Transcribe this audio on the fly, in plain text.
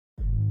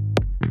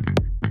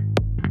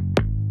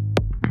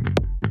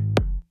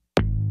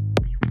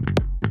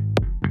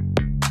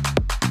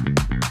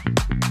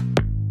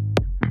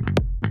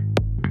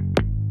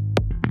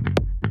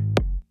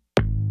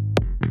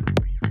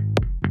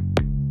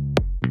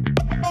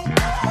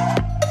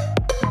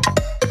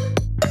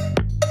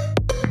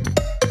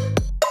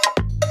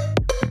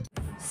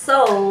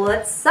So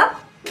what's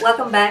up?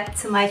 Welcome back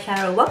to my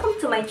channel. Welcome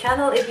to my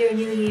channel if you're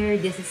new here.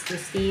 This is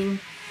Christine.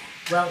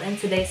 Well, in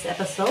today's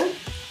episode,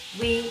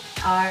 we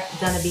are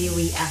gonna be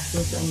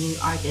reacting to a new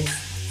artist.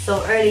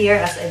 So earlier,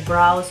 as I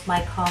browsed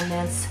my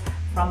comments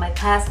from my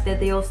past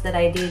videos that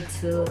I did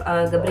to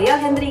Gabriel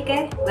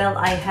Henrique, well,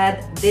 I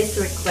had this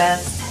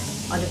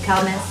request on the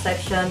comments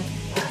section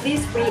to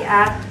please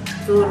react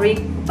to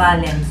RICKY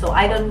VALLEN. So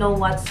I don't know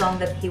what song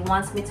that he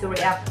wants me to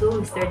react to,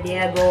 Mr.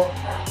 Diego.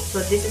 So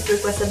this is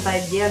requested by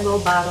Diego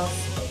Barros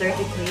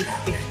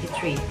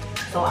 3353.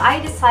 So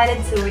I decided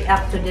to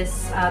react to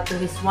this to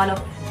his one of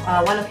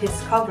his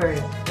cover,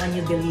 When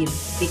You Believe,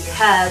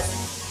 because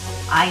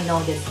I know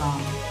this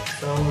song.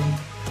 So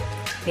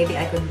maybe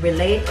I could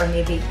relate, or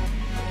maybe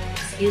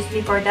excuse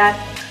me for that.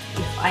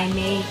 If I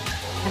may,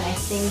 can I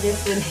sing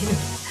this with him?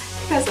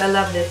 Because I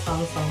love this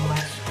song so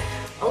much.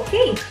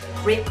 Okay,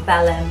 RICKY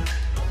VALLEN,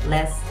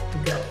 let's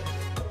go.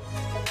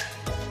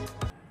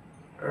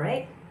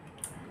 Alright,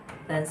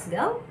 let's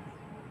go.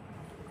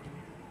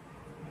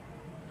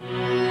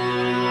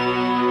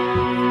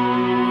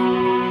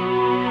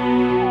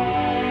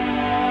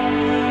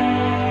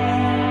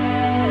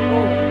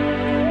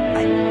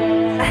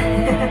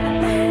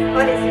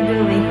 What is he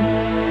doing?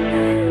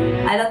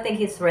 I don't think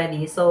he's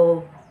ready,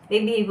 so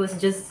maybe he was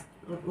just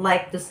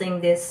like to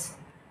sing this,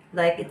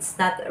 like it's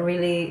not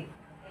really,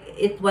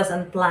 it was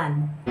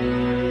unplanned.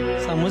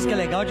 Essa música é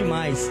legal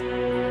demais.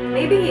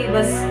 Maybe he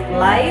was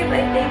live,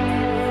 I think.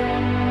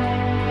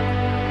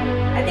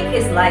 I think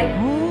he's live.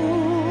 Oh.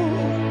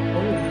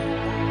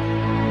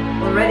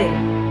 Already.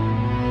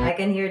 I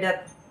can hear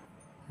that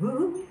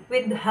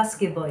with the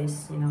husky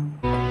voice, you know.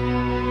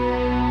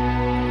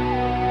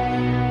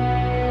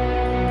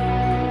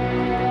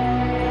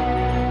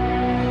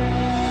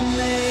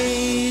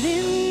 Late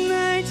in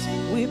nights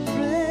we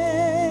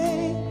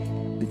pray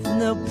with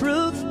no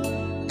proof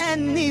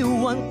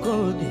anyone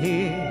could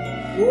hear.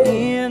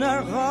 In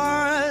our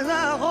hearts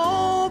I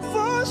hope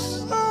for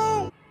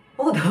some.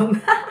 Hold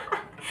on.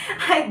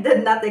 I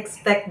did not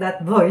expect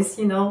that voice,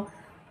 you know.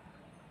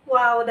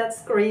 Wow,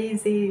 that's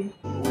crazy.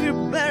 We're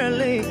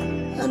barely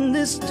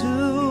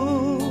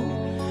understood.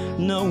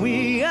 No,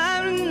 we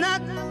are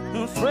not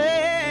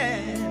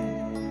afraid.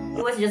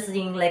 He was just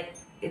singing like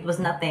it was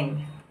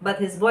nothing. But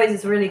his voice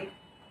is really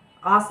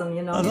awesome,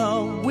 you know.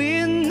 Although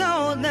we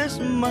know there's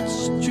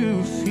much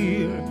to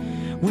fear,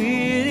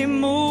 we're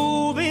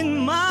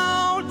moving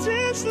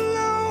mountains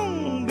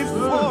long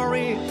before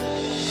it.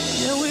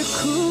 Yeah, we're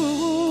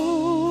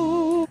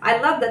cool. I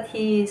love that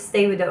he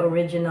stayed with the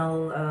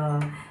original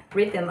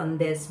rhythm on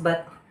this,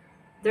 but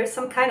there's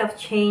some kind of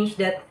change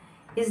that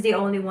he's the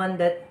only one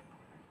that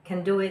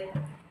can do it.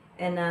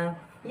 And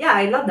yeah,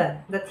 I love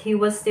that he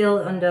was still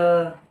on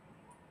the,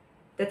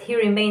 that he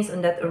remains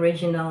on that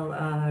original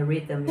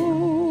rhythm, you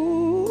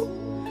know?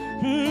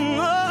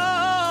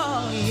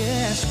 Oh,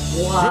 yes.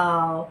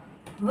 Wow.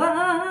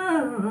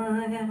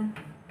 Wow. Yeah.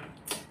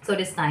 So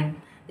this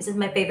time, this is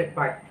my favorite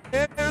part.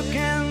 There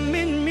can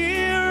be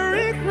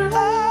miracles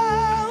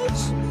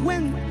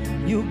when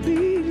you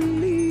believe.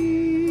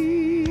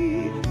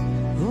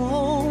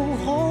 Oh,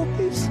 hope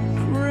is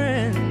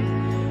friend.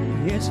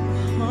 It's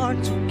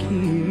hard to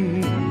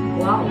keep.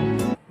 Wow.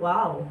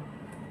 Wow.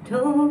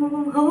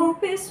 Don't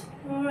hope is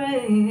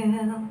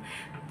real.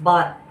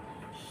 But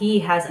he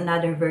has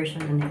another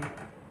version in it.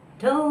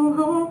 Don't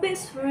hope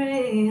is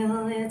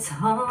real, it's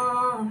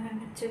hard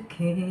to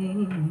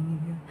keep.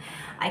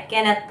 I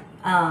cannot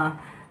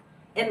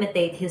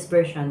imitate his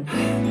version.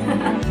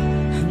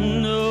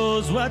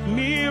 Knows what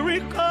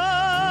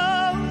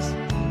miracles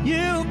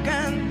you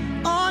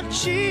can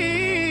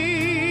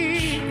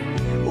achieve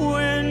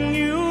when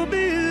you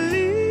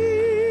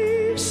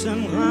believe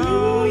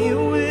somehow you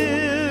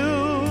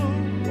will.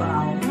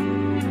 Wow.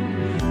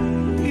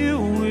 You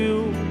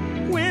will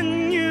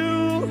when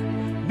you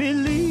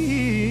believe.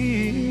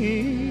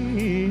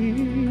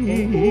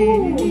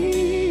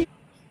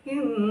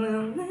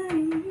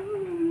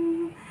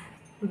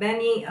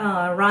 Many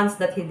runs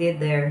that he did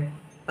there,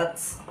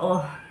 but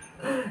oh,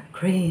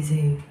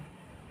 crazy.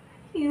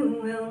 You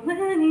will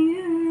when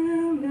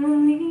you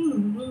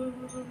believe.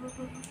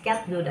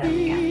 Can't do that.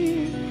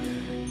 Can't.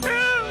 Oh,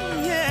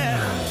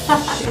 yeah.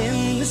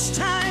 In this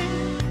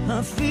time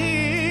of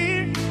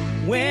fear,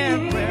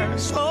 when we're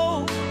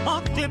so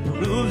often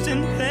proves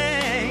in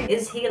pain.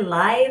 Is he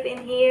live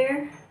in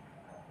here?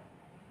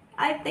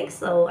 I think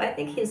so. I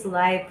think he's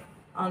live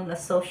on the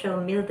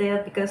social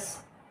media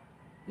because,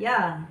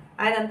 yeah,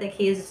 I don't think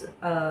he's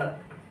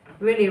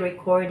really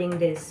recording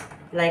this.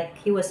 Like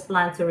he was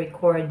planned to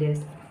record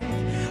this.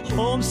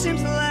 Home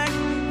seems like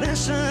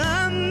there's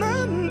a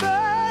number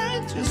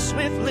too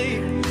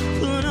swiftly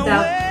put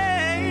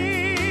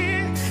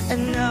away.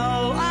 And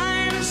now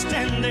I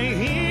understand the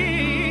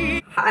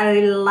heat.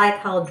 I like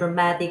how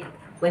dramatic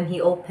when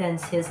he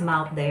opens his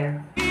mouth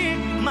there.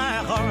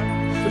 My heart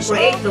To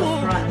create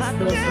those runs,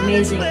 those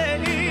amazing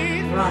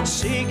runs.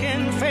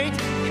 Seeking fate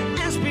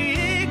and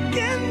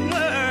speaking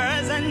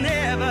words I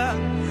never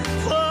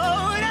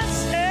thought I'd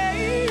say.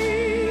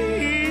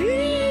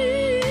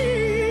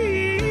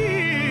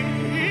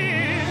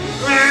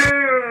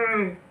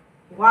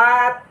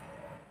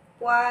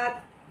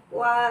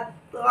 What?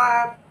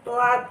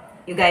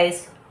 You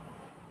guys,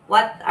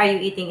 what are you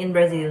eating in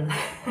Brazil?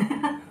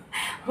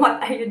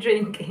 What are you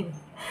drinking?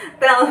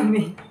 Tell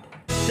me.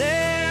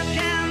 There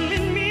can be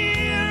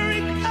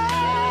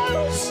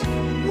miracles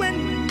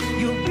when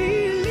you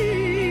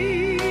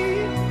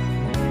believe.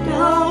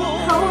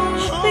 Don't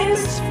hold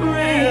this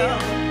frail.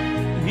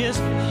 His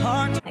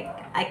heart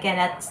I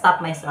cannot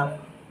stop myself.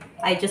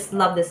 I just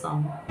love this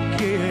song.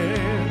 cares.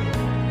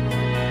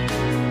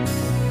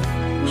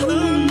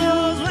 Who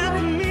knows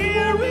what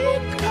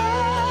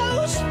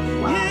miracles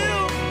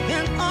you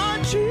can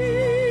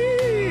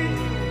achieve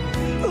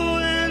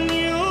when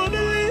you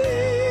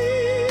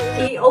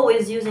believe. He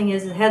always using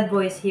his head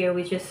voice here,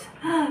 which is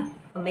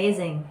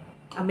amazing.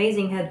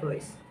 Amazing head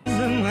voice.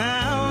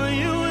 Somehow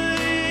you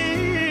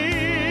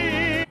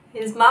believe.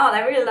 His mouth,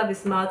 I really love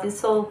his mouth. It's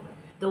so,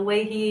 the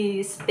way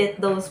he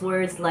spit those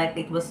words, like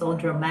it was so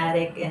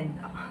dramatic and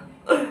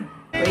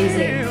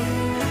crazy. You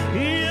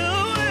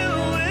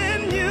will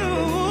when you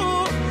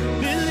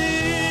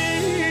believe.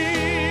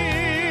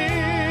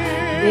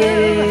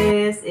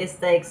 This is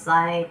the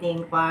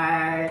exciting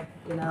part,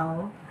 you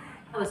know.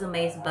 I was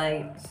amazed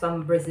by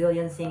some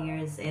Brazilian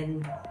singers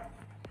and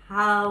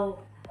how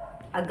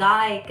a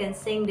guy can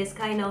sing this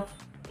kind of,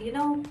 you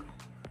know,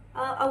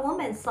 a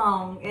woman's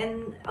song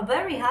in a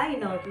very high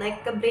note,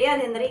 like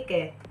Gabriel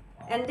Enrique.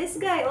 And this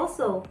guy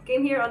also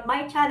came here on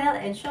my channel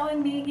and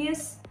showing me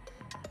his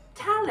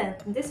talent,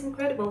 this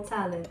incredible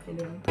talent, you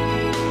know.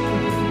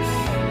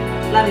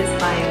 Love his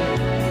style.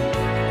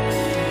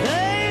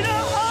 They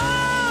don't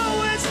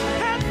always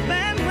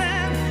happen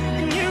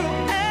when you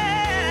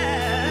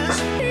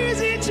ask.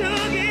 Easy to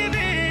give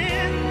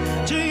in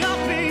to your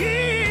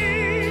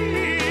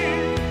fear.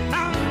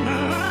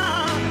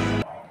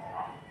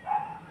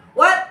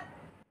 What?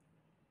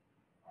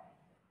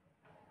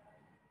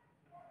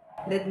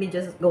 Let me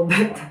just go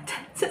back to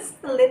that just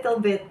a little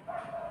bit.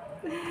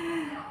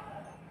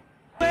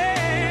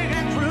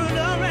 Begging through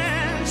the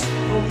rest,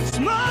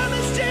 small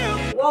but still.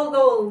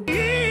 Waldo!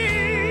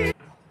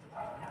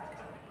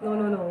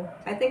 No.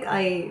 I think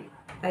I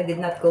did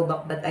not go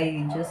back, but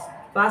I just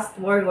fast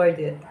forward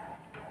it.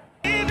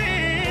 Give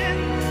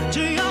in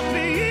to your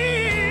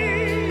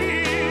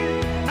fear.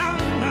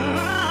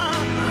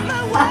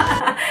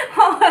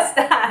 What was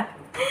that?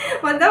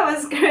 Well, that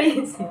was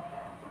crazy.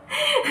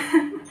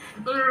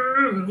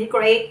 He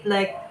create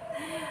like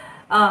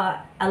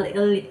an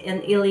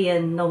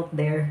alien note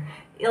there.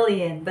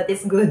 Alien, but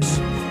it's good.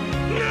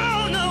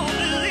 No,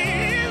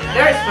 believe.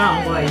 Very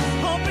strong voice.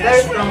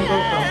 Very strong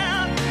vocal.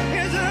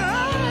 It's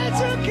hard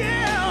to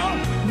kill.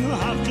 You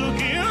have to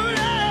kill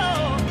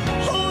now.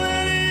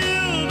 When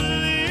you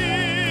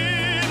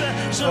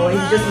believe. Oh, he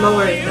just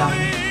lowered it down.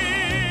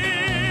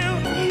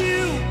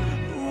 You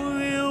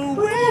will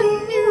win.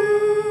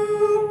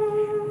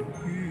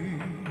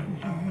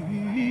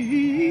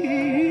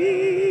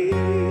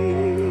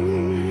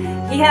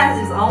 He has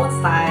his own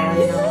style,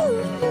 you know.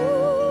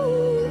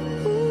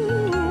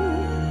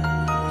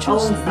 Own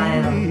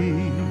style.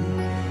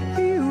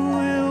 You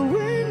will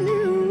win.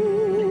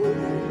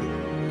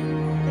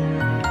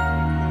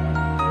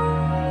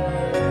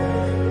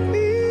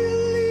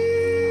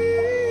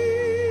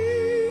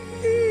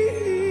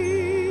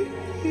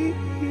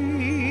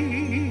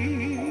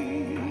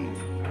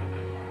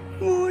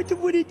 Muito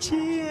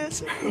bonitinha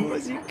essa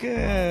música.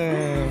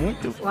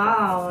 Muito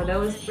Wow, that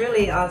was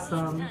really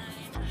awesome.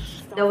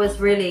 That was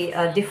really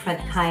a different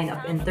kind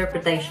of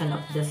interpretation of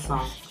this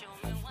song.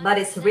 But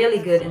it's really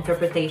good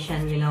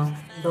interpretation, you know.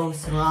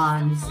 Those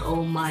runs,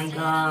 oh my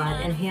god.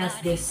 And he has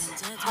this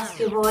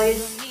husky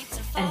voice.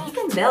 And he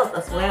can belt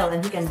as well,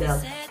 and he can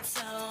belt.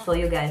 So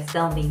you guys,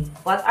 tell me,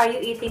 what are you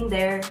eating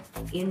there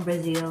in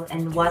Brazil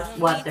and what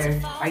water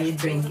are you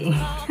drinking?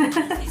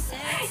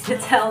 You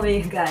tell me,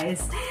 you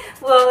guys.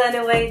 Well,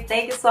 anyway,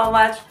 thank you so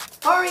much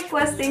for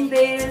requesting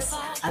this.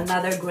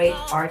 Another great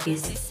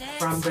artist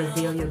from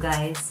Brazil, you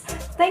guys.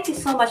 Thank you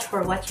so much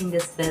for watching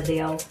this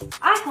video.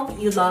 I hope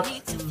you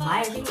loved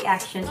my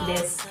reaction to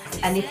this.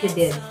 And if you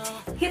did,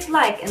 hit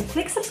like and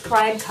click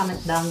subscribe,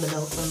 comment down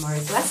below for more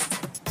requests.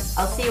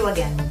 I'll see you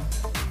again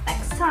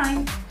next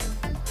time.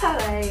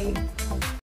 Bye!